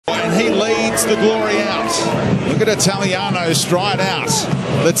gets the glory out. Look at Italiano stride out.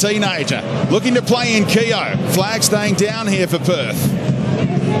 The teenager looking to play in Keogh. Flag staying down here for Perth.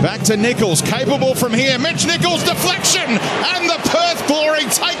 Back to Nichols, capable from here. Mitch Nichols, deflection, and the Perth Glory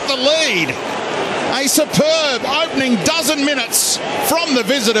take the lead. A superb opening dozen minutes from the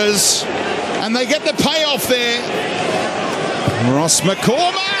visitors, and they get the payoff there. Ross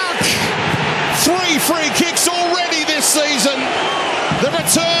McCormack, 3 free kicks already this season. The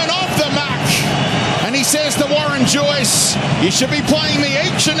return of the Mac, and he says to Warren Joyce, you should be playing me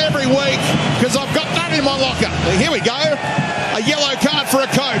each and every week because I've got that in my locker. Here we go. A yellow card for a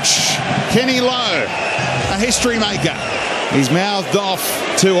coach. Kenny Lowe, a history maker. He's mouthed off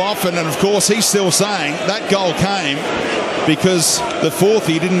too often, and of course he's still saying that goal came because the fourth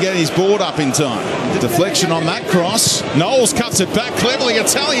he didn't get his board up in time. Deflection on that cross. Knowles cuts it back cleverly.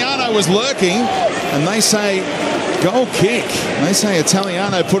 Italiano was lurking, and they say goal kick. They say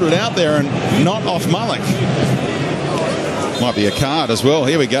Italiano put it out there and not off Mullock. Might be a card as well.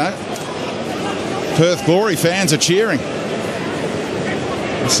 Here we go. Perth Glory fans are cheering.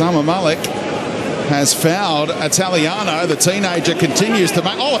 Summer Mullock has fouled Italiano. The teenager continues to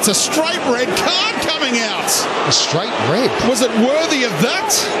make... Oh, it's a straight red card coming out. A straight red? Was it worthy of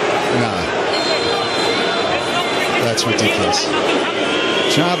that? No. That's ridiculous.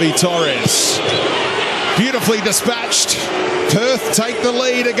 Xavi Torres. Beautifully dispatched. Perth take the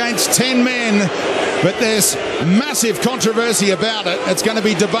lead against 10 men, but there's massive controversy about it. It's going to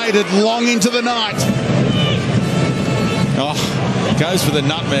be debated long into the night. Oh, goes for the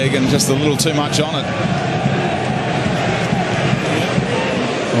nutmeg and just a little too much on it.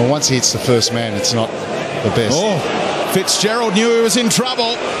 Well, once he hits the first man, it's not the best. Oh, Fitzgerald knew he was in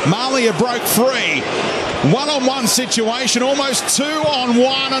trouble. Malia broke free. One-on-one situation, almost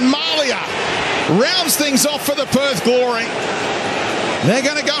 2-on-1, and Malia rounds things off for the Perth Glory. They're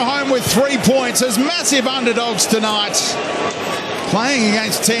going to go home with 3 points as massive underdogs tonight. Playing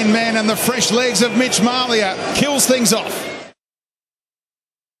against 10 men, and the fresh legs of Mitch Malia kills things off.